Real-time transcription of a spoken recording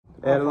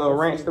Add a little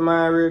ranch to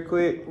mine real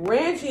quick.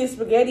 Ranch and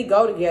spaghetti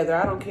go together.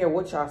 I don't care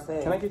what y'all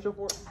say. Can I get your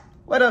fork?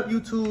 What up,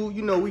 YouTube?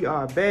 You know we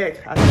are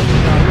back. I think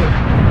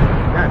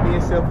y'all not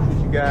being selfish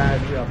with you guys.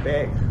 We are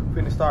back.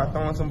 Finna start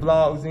throwing some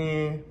vlogs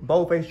in.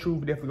 Boldface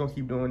Truth, definitely gonna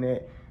keep doing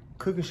that.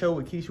 Cooking show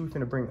with Keisha, we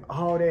finna bring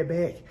all that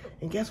back.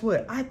 And guess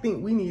what? I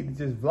think we need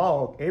to just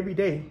vlog every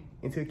day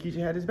until Keisha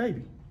had this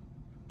baby. You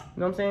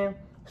know what I'm saying?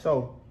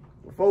 So,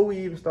 before we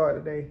even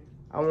start today,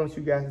 I want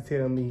you guys to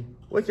tell me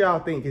what y'all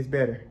think is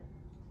better.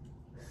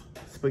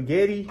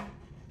 Spaghetti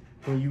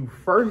when you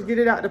first get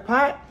it out the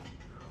pot,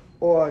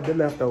 or the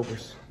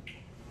leftovers?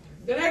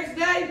 The next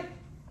day.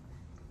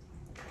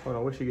 Hold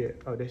on, where she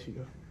get? Oh, there she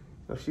go.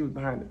 No, she was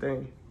behind the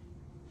thing.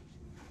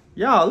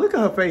 Y'all, look at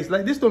her face.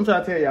 Like, this is what I'm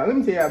trying to tell y'all. Let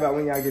me tell y'all about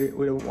when y'all get it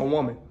with a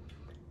woman.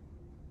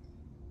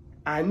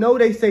 I know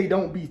they say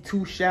don't be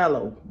too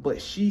shallow,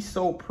 but she's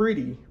so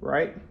pretty,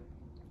 right?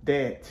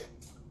 That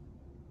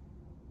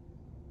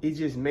it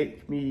just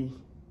makes me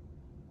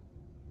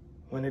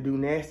want to do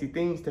nasty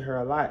things to her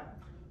a lot.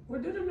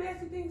 Well, do them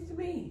nasty things to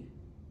me.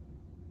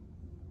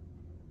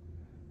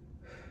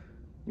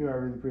 You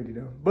are really pretty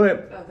though.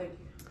 But oh, thank you.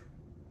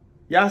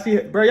 Y'all see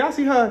her, bro? Y'all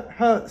see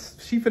her?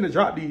 She finna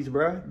drop these,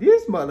 bro.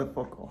 This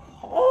motherfucker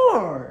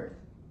hard.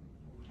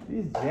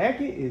 This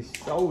jacket is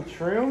so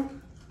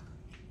trim.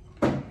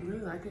 You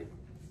really like it?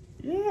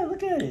 Yeah,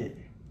 look at it.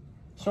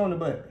 Show the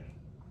butt.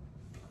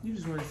 You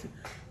just want to see.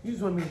 You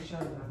just want me to show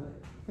you my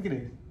butt. Look at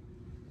this.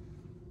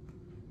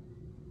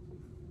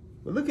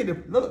 But look at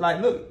the look. Like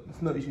look.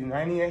 I ain't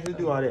even actually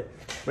do all that.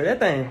 But that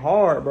thing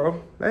hard,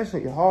 bro. That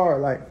shit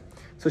hard. Like,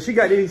 so she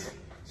got these.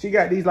 She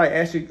got these like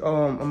ashy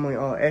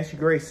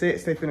gray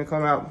sets. They finna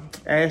come out.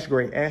 Ash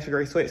gray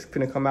sweats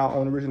finna come out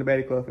on the Original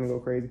Baddie Club. Finna go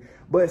crazy.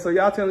 But so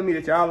y'all telling me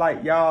that y'all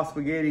like y'all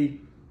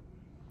spaghetti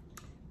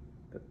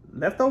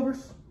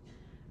leftovers?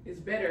 It's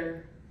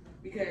better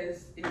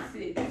because it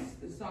sits.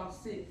 The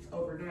sauce sits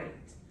overnight.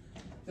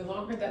 The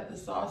longer that the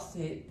sauce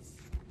sits,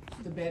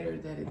 the better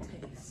that it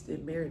tastes.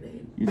 It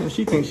marinates. You know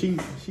she thinks she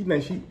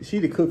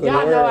the cook.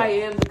 Y'all know I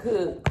am the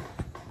cook.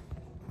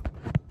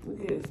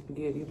 Look at this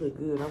spaghetti. It look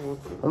good. I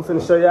want to. I'm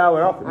finna show y'all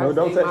what I'm. No,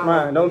 don't touch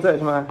mine. Don't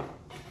touch mine.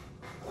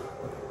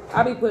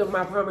 I be putting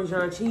my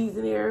Parmesan cheese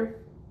in there.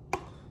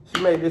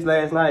 She made this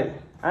last night.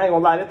 I ain't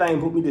gonna lie, that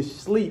thing put me to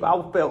sleep.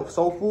 I felt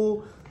so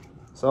full.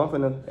 So I'm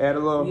finna add a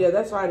little. Yeah,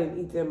 that's why I didn't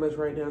eat that much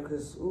right now,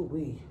 cause ooh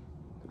wee.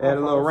 Add a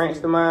little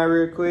ranch to mine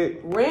real quick.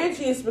 Ranch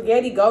and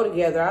spaghetti go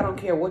together. I don't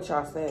care what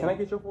y'all say. Can I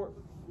get your fork?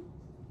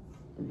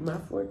 My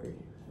fork.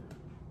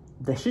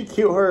 Then she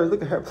killed hers.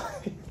 Look at her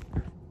plate.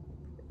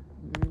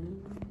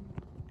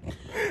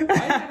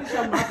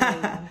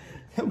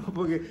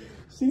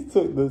 She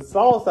took the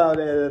sauce out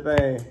of that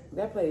thing.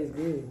 That plate is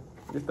good.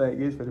 This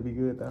thing is gonna be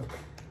good though.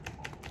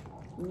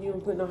 You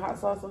don't put no hot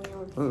sauce on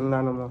yours?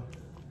 No.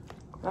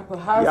 I put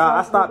hot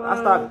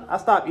sauce. I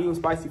stopped eating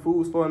spicy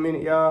foods for a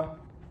minute, y'all.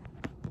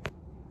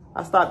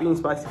 I stopped eating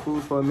spicy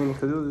foods for a minute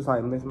because it was just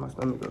like messing my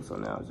stomach up. So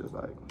now it's just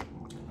like.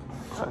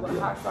 I put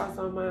hot sauce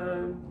on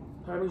mine,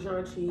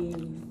 Parmesan cheese.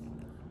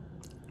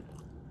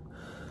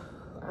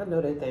 I know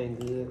that thing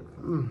good.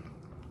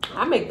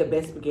 I make the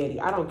best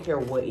spaghetti. I don't care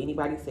what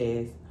anybody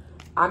says.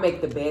 I make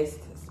the best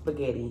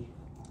spaghetti.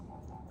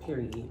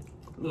 Period.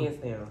 Hands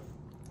down.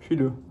 She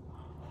do.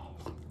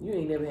 You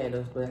ain't never had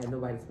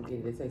nobody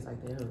spaghetti that tastes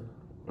like that,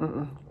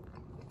 huh?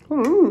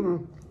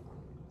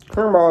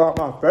 Came all out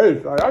my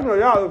face. Like, I know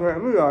y'all looking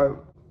at me like.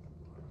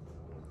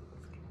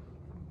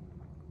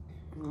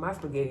 My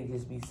spaghetti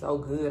just be so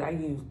good. I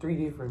use 3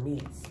 different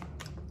meats.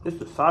 It's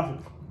the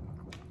sausage.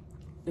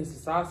 It's the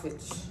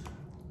sausage.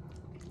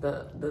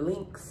 The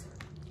links.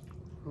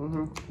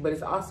 But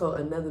it's also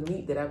another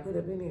meat that I put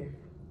up in there.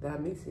 That I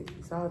mix it.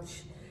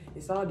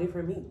 It's all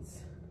different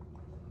meats.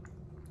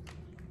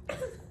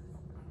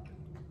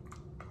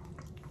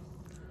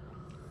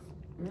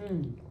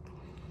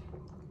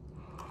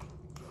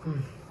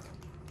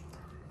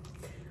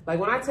 Like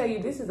when I tell you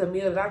this is a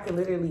meal that I can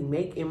literally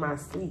make in my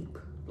sleep.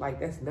 Like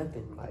that's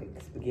nothing.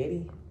 Like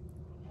spaghetti.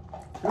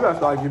 You gotta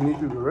start giving these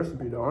people the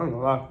recipe though, I ain't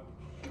gonna lie.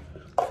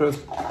 Cause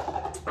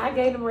I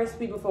gave them a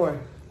recipe before.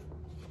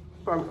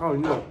 Oh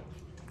yeah.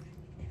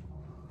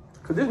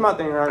 Cause this is my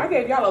thing, right? I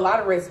gave y'all a lot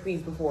of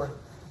recipes before.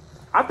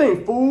 I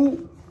think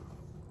food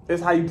is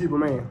how you keep a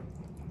man.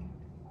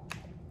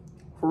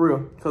 For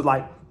real. Cause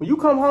like when you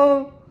come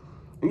home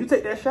and you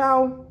take that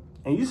shower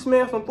and you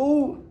smell some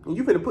food and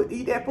you finna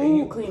eat that food. And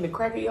you clean the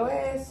crack of your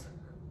ass.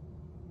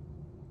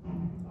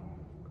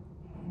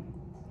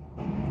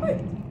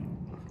 What?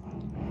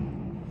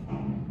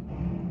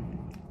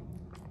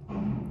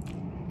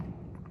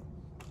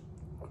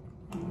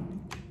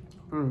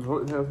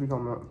 What the hell is he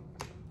talking about?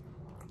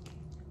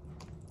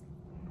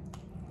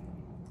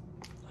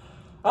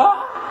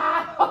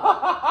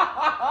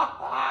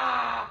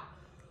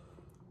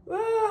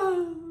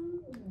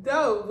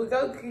 No, but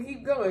go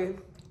keep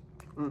going.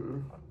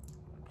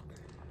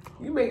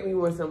 You make me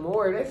want some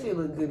more. That shit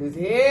look good as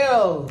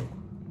hell.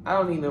 I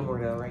don't need no more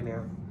though right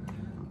now.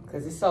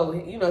 Cause it's so,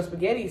 you know,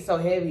 spaghetti is so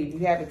heavy. If you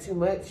have it too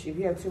much,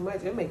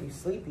 it'll make you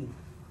sleepy.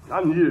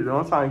 I need it though.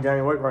 I'm trying to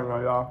gain weight right now,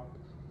 y'all.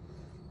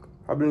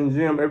 I've been in the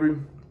gym every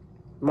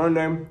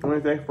Monday,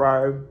 Wednesday,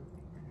 Friday.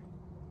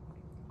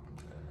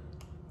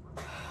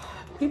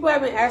 People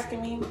have been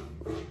asking me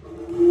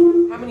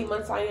how many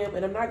months I am,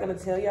 and I'm not gonna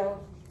tell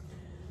y'all,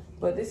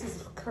 but this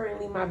is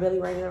currently my belly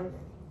right now.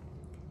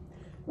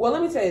 Well,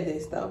 let me tell you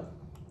this though.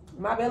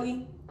 My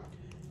belly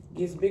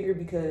gets bigger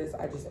because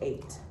I just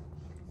ate.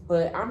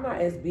 But I'm not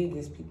as big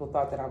as people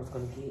thought that I was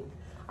gonna get.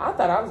 I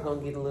thought I was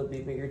gonna get a little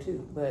bit bigger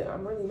too, but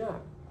I'm really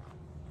not.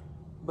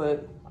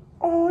 But,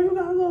 Oh, you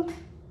got a little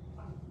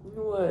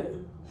what?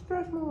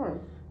 stretch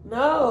mark.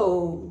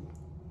 No,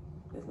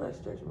 it's not a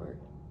stretch mark.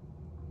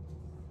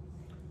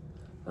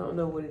 I don't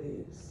know what it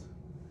is.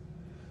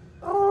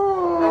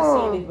 Oh.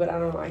 I've seen it, but I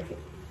don't like it.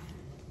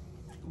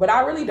 But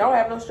I really don't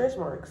have no stretch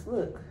marks.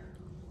 Look.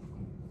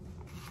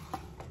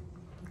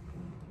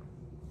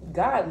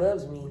 God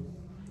loves me.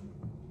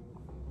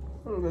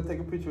 I'm gonna take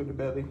a picture of the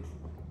belly.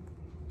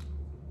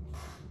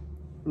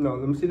 No,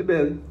 let me see the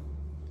belly.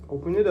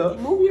 Open it up.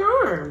 Move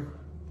your arm.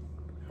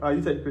 All right,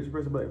 you take the picture.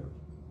 Press the button.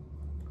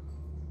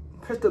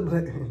 Press the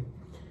button.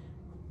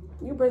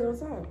 You press on the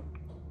side.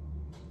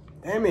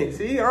 Damn it.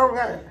 See, I don't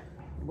got it.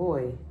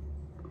 Boy,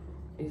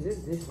 is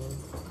this one?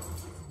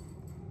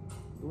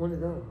 One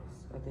of those,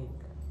 I think.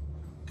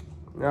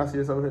 Now see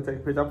us over here take a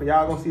picture.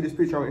 Y'all gonna see this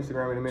picture on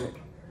Instagram in a minute.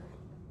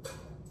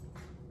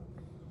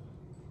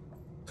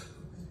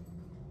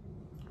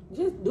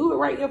 Just do it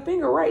right, your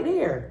finger right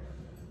there.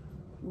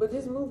 But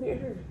just move your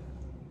hair.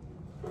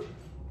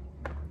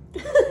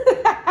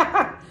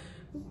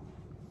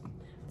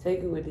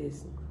 Take it with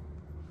this.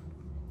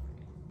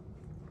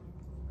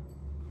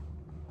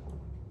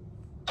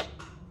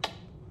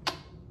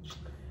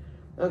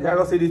 Okay. Y'all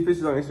gonna see these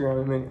pictures on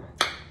Instagram in a minute.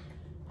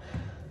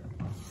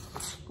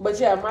 But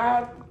yeah,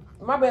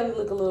 my belly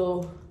look a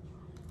little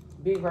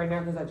big right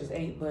now because I just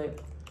ate, but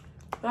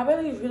my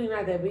belly is really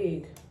not that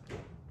big.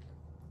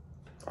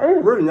 I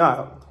ain't really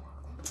not.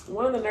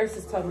 One of the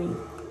nurses told me.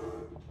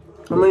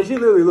 I mean, she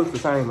literally looks the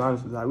same,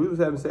 honestly. Like, we was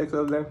having sex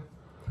the other day.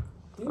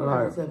 You don't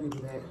have to tell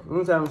people that. We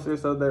was having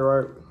sex the other day,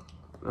 right?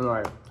 And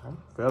like,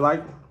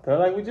 I felt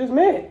like we just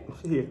met.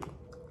 Shit.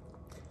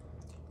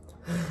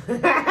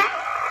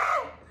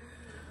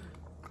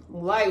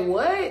 Like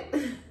what?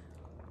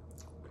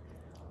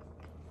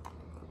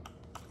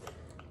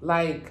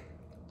 Like,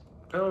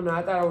 I don't know.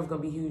 I thought I was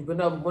gonna be huge, but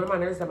no. One of my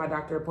nurses at my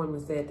doctor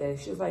appointment said that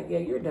she was like, "Yeah,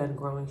 you're done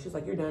growing." She was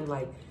like, "You're done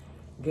like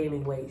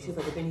gaining weight." She's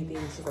like, "If anything,"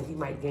 she's like, "you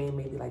might gain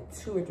maybe like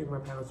 2 or 3 more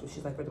pounds." But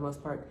she's like, "For the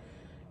most part,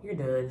 you're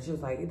done." She was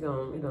like, "It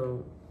don't,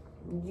 you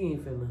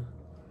ain't finna."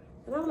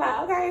 And I'm like,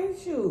 "Okay,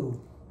 shoot."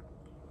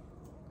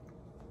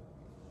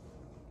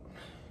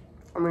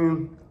 I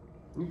mean,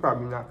 you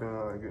probably not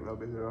gonna get no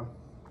bigger though.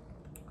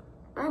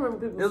 I remember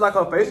people. It's like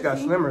her face got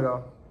slimmer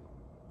though.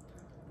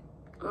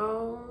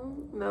 Oh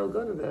no,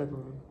 go to the other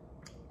one.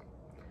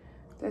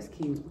 That's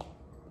cute.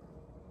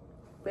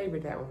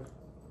 Favorite that one.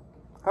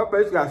 Her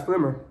face got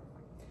slimmer.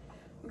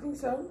 You think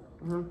so?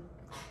 Mm-hmm.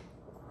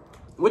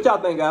 What y'all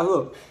think, guys?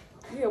 Look.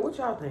 Yeah, what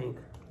y'all think?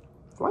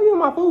 Why you on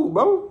my food,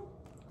 bro?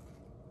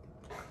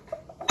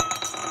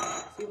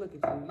 See, look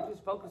at you. You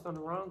just focused on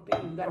the wrong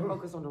thing. You gotta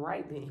focus on the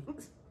right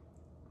things.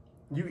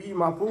 You eat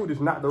my food is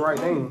not the right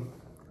thing.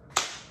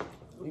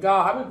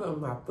 Y'all, I've been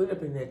putting my foot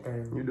up in that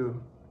thing. You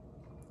do.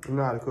 You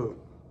know how to cook.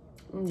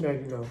 Yeah,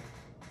 you know.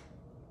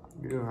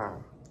 You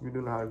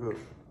do know how to cook.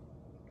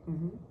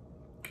 Mm-hmm.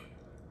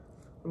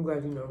 I'm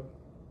glad you know.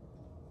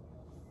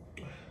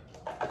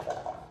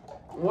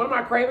 One of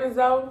my cravings,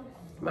 though,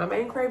 my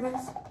main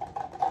cravings,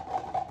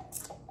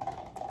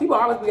 people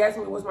always be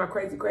asking me what's my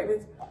crazy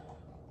cravings.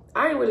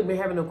 I ain't really been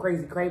having no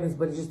crazy cravings,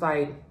 but it's just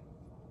like,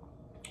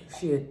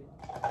 shit,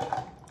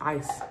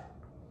 ice.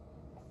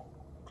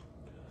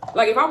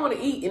 Like, if I want to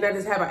eat and I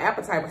just have an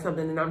appetite for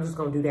something, then I'm just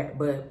going to do that.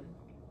 But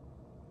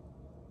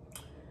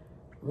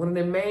one of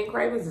the main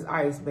cravings is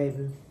ice,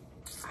 baby.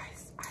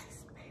 Ice,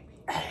 baby.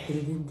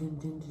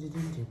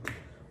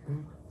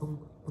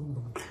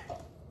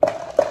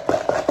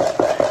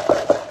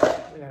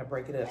 We gotta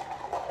break it up.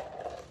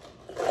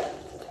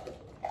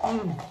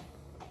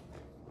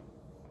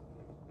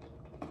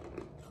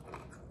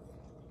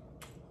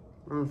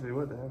 Let me see,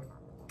 what the hell?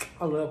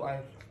 I love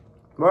ice.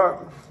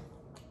 But,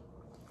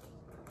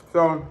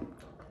 so,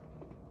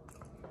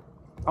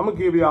 I'm gonna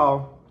give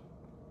y'all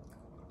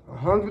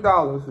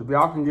 $100 if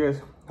y'all can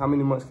guess how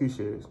many months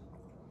Keisha is.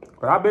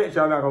 But I bet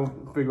y'all not gonna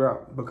figure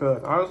out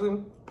because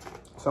honestly,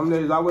 some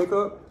days I wake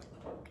up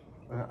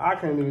and I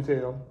can't even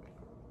tell,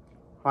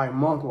 like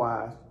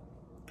month-wise.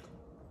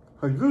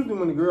 Cause usually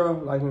when the girl,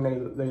 like when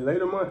they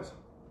later months,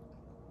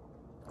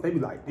 they be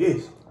like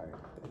this. Like,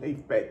 they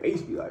fat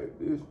face be like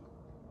this.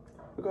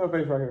 Look at her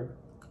face right here.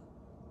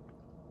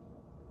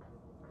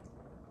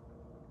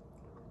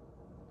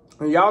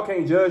 And y'all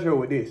can't judge her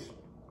with this.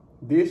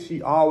 This,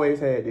 she always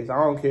had this. I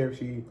don't care if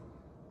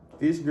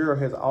this girl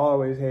has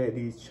always had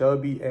these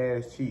chubby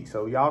ass cheeks.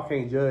 So y'all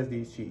can't judge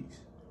these cheeks.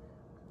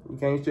 You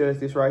can't judge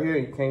this right here.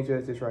 You can't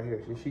judge this right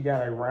here. She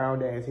got a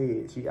round ass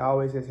head. She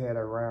always has had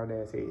a round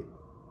ass head.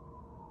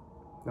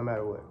 No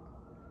matter what.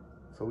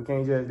 So we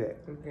can't judge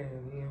that. Okay,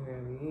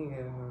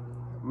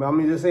 But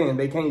I'm just saying,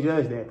 they can't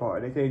judge that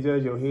part. They can't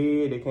judge your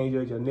head. They can't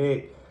judge your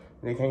neck.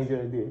 They can't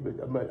judge this.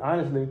 But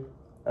honestly,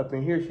 up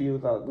in here, she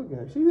was like, look at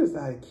her. She just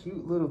got a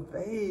cute little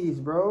face,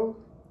 bro.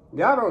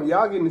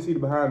 Y'all getting to see the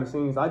behind the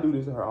scenes. I do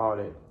this to her all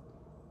day.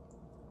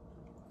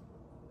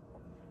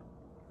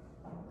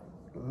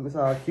 It's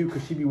all cute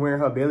because she be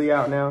wearing her belly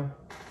out now.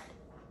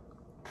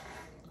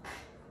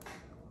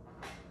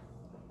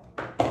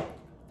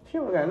 She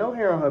don't got no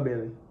hair on her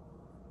belly.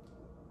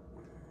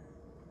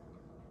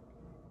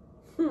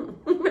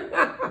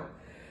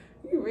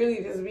 You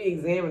really just be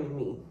examining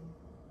me.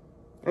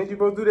 Ain't you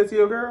supposed to do that to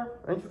your girl?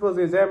 Ain't you supposed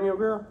to examine your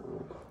girl?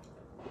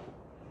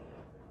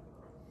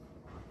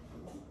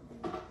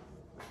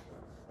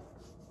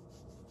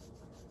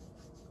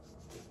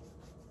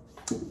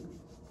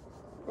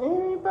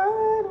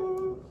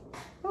 Anybody?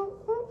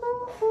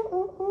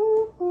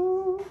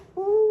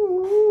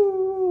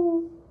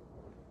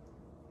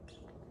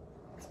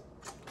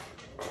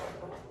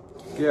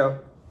 Yeah.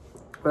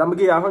 But I'm gonna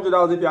give y'all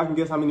 $100 if y'all can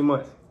guess how many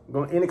months.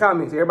 Go in the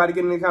comments. Everybody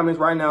get in the comments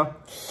right now.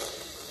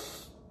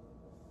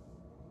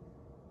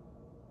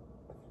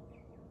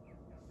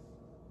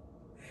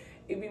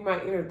 It be my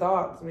inner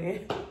thoughts,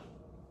 man.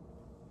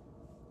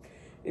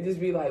 It just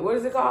be like, what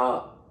is it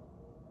called?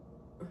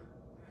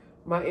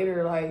 My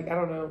inner, like, I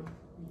don't know.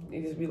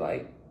 It just be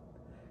like,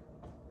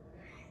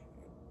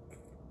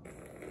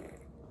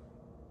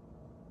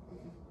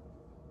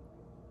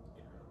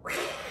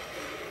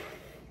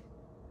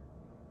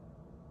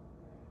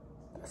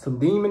 That's some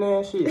demon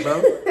ass shit,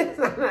 bro.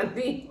 That's not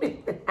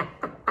demon.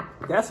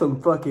 That's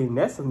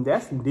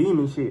some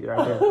demon shit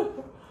right there.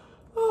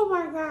 Oh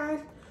my gosh.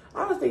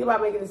 I was thinking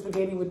about making the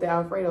spaghetti with the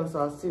Alfredo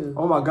sauce too.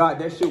 Oh my God,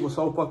 that shit was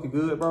so fucking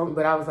good, bro.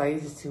 But I was like,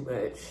 it's just too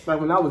much. Like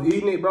when I was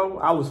eating it, bro,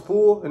 I was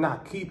full and I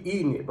keep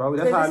eating it, bro.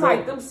 That's how I know.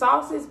 Like them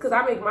sauces, because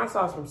I make my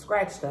sauce from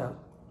scratch though.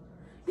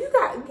 You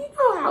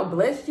know how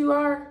blessed you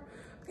are?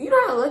 You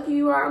know how lucky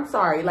you are? I'm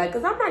sorry. Like,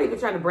 because I'm not even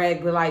trying to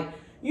brag, but like,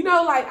 you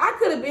know, like I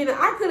could have been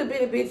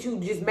a bitch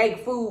who just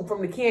make food from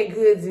the canned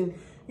goods and,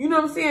 you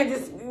know what I'm saying?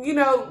 Just, you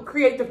know,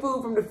 create the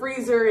food from the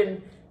freezer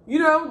and, you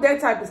know,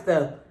 that type of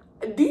stuff.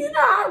 Do you know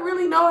I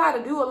really know how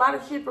to do a lot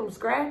of shit from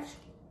scratch?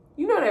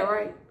 You know that,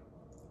 right?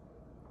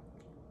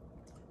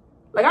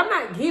 Like, I'm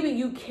not giving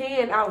you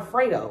canned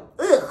Alfredo.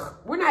 Ugh,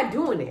 we're not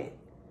doing that.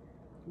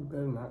 You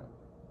better not.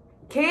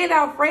 Canned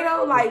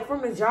Alfredo, like,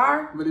 from the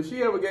jar? But if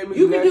she ever gave me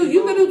you can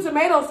do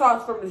tomato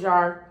sauce from the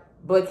jar,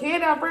 but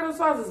canned Alfredo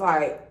sauce is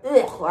like,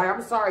 ugh, like,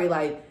 I'm sorry,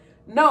 like,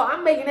 no,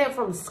 I'm making that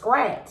from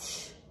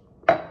scratch.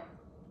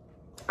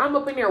 I'm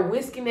up in there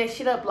whisking that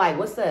shit up like,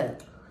 what's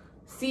up?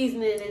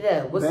 Seasoning it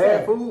up. What's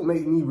bad up? food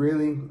make me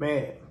really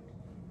mad.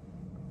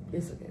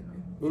 It's okay,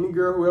 man. Any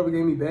girl who ever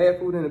gave me bad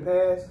food in the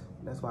past,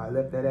 that's why I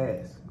left that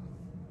ass.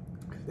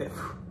 Cause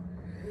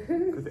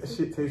that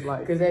shit tastes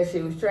like. Cause that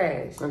shit was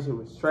trash. That shit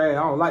was trash.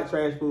 I don't like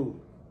trash food.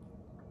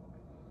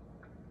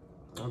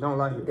 I don't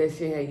like it. That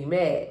shit had you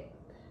mad.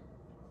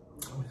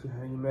 That shit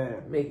had you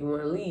mad. Make you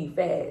want to leave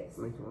fast.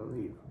 Make you want to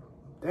leave.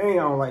 Dang,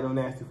 I don't like no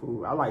nasty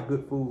food. I like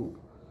good food.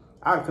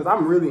 Cause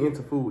I'm really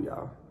into food,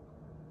 y'all.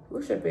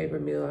 What's your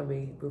favorite meal I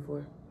made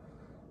before?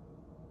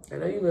 I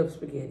know you love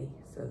spaghetti,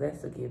 so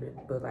that's a given.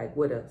 But like,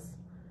 what else?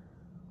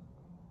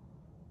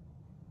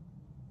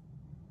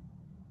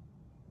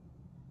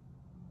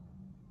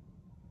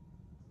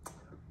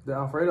 The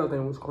Alfredo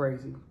thing was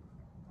crazy.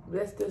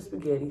 That's still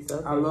spaghetti, so.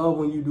 Okay. I love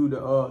when you do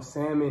the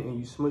salmon and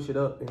you smush it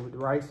up and with the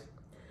rice.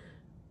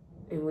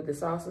 And with the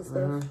sauce and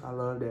stuff? I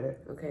love that.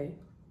 Okay.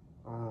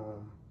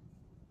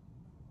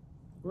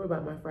 What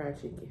about my fried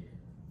chicken?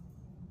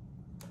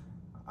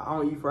 I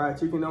don't eat fried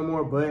chicken no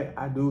more, but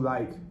I do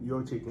like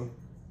your chicken.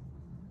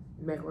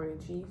 Macaroni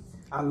and cheese?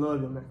 I love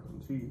your macaroni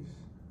and cheese.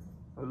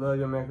 I love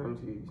your macaroni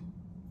and cheese.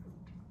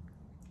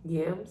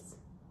 Yams?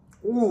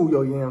 Ooh,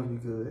 your yams be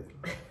good.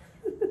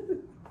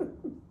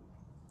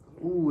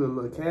 Ooh, a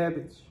little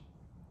cabbage.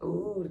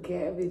 Ooh, the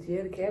cabbage.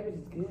 Yeah, the cabbage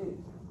is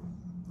good.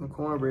 The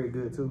cornbread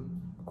good too.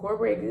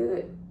 Cornbread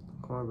good?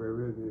 Cornbread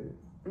real good.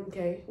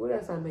 Okay, what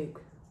else I make?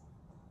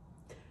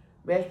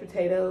 Mashed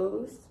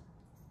potatoes.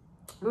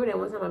 Remember that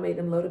one time I made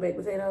them loaded baked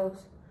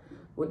potatoes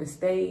with the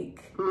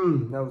steak?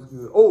 That was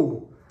good.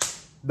 Oh,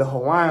 the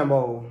Hawaiian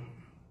bowl.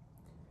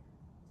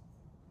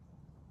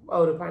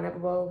 Oh, the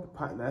pineapple bowl?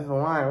 That's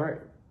Hawaiian, right?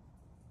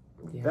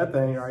 Yeah. That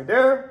thing right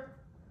there.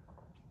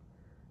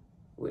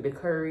 With the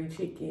curry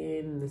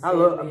chicken. The I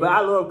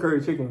love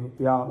curry chicken,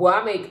 y'all. Well,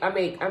 I make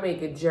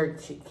a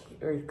jerk chicken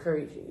or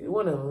curry chicken.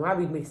 One of them. I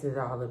be mixing it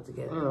all up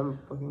together.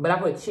 But I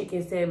put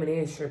chicken, salmon,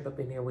 and shrimp up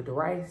in there with the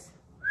rice.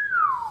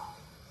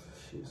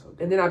 So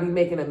and then I'll be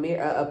making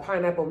a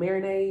pineapple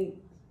marinade.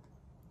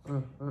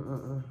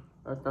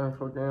 That thing's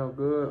so damn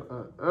good.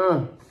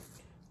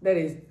 That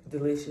is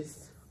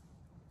delicious.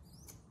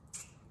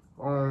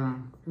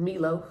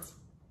 Meatloaf.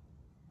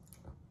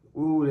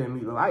 Ooh, that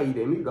meatloaf. I eat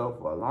that meatloaf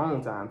for a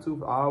long time too,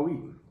 for all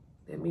week.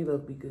 That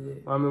meatloaf be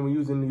good. I remember we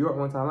was in New York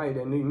one time. I ate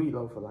that new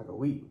meatloaf for like a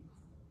week.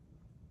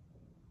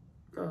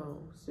 Oh,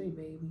 sweet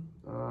baby.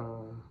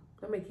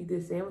 I make you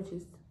good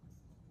sandwiches.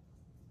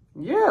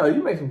 Yeah,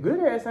 you make some good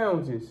ass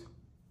sandwiches.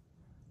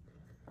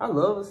 I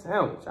love a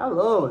sandwich. I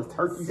love a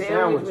turkey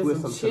sandwich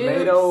with some chips.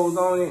 Tomatoes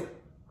on it.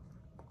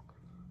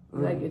 You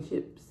like your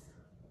chips?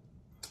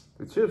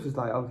 The chips is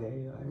like,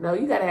 okay. Like, no,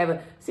 you gotta have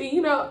a, see,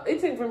 you know,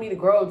 it took for me to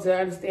grow to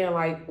understand,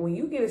 like, when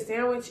you get a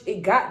sandwich,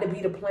 it got to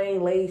be the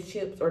plain Lay's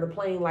chips or the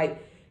plain, like,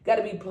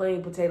 gotta be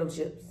plain potato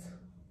chips.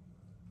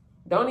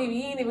 You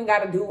ain't even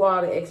gotta do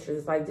all the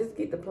extras. Like, just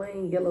get the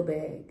plain yellow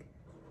bag.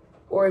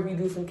 Or if you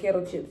do some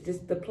kettle chips,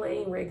 just the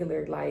plain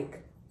regular,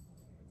 like,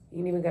 you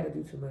ain't even gotta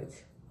do too much.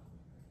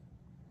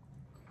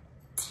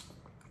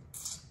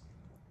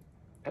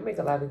 I make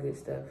a lot of good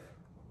stuff.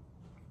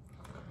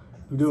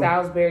 you do.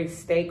 Salisbury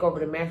steak over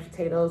the mashed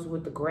potatoes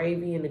with the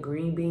gravy and the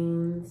green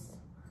beans.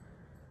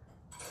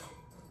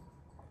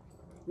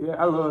 Yeah,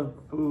 I love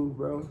food,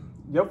 bro.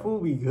 Your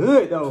food be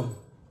good though.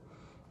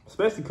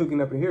 Especially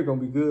cooking up in here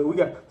gonna be good. We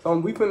got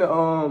some. We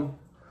finna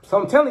So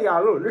I'm telling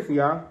y'all, look, listen,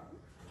 y'all.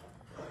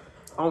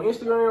 On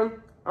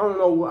Instagram, I don't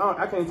know.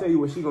 I can't tell you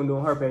what she gonna do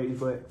on her page,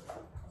 but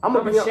I'm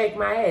gonna shake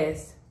my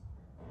ass.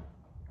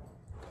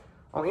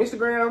 On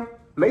Instagram,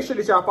 make sure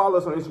that y'all follow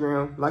us on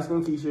Instagram. Light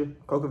Skin Keisha,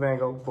 Coca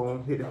Vangos,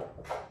 boom, hit it.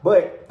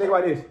 But think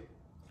about this.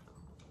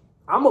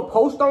 I'm gonna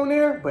post on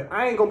there, but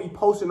I ain't gonna be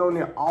posting on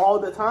there all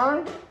the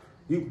time.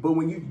 But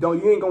when you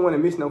ain't gonna wanna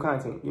miss no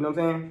content. You know what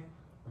I'm saying?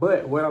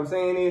 But what I'm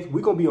saying is,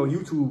 we gonna be on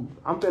YouTube.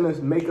 I'm finna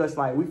make us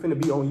like, we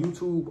finna be on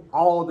YouTube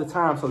all the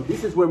time. So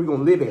this is where we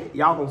gonna live at.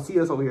 Y'all gonna see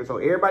us over here. So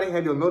everybody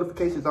have your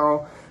notifications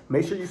on.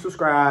 Make sure you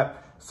subscribe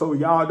so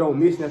y'all don't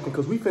miss nothing.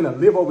 Cause we finna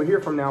live over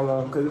here from now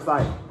on. Cause it's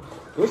like,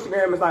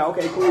 Instagram is like,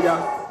 okay, cool,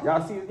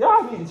 y'all see,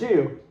 y'all need to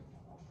chill.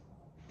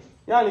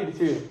 Y'all need to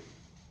chill.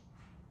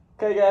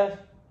 Okay, guys?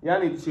 Y'all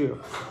need to chill.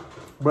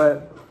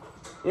 But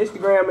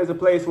Instagram is a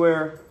place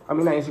where, I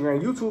mean, not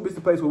Instagram, YouTube is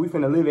the place where we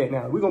finna live at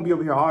now. We're gonna be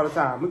over here all the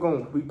time. We're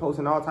gonna be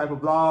posting all type of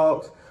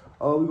vlogs.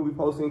 We're gonna be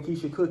posting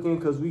Keisha cooking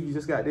because we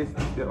just got this.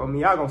 I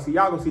mean, y'all gonna see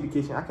the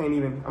kitchen. I can't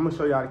even, I'm gonna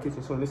show y'all the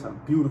kitchen soon. It's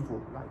beautiful,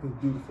 like it's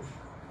beautiful.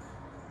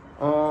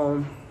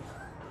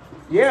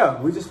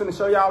 Yeah, we just finna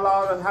show y'all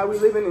all how we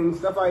living and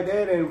stuff like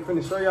that, and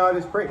finna show y'all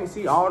this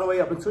pregnancy all the way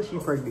up until she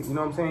pregnant. You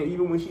know what I'm saying?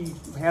 Even when she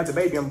has the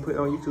baby, I'm gonna put it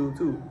on YouTube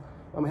too.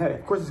 I'm gonna have,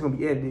 of course, it's gonna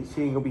be edited.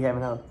 She ain't gonna be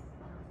having her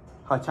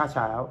cha-cha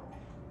out.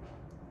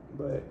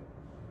 But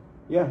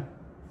yeah,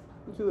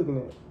 what you looking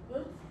at?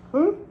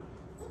 Huh?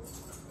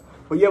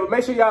 But yeah, but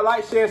make sure y'all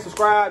like, share,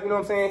 subscribe. You know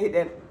what I'm saying? Hit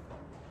that,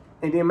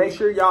 and then make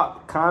sure y'all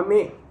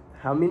comment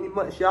how many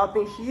months y'all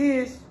think she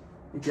is.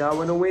 If y'all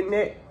wanna win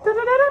that,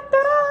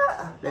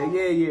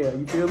 yeah,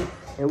 you feel me?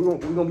 And we're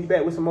gonna be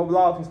back with some more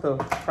vlogs and stuff.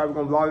 Probably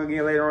gonna vlog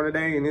again later on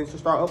today, and then just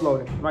start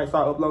uploading. Might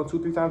start uploading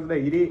 2-3 times a day.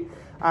 You did?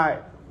 All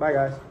right, bye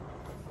guys.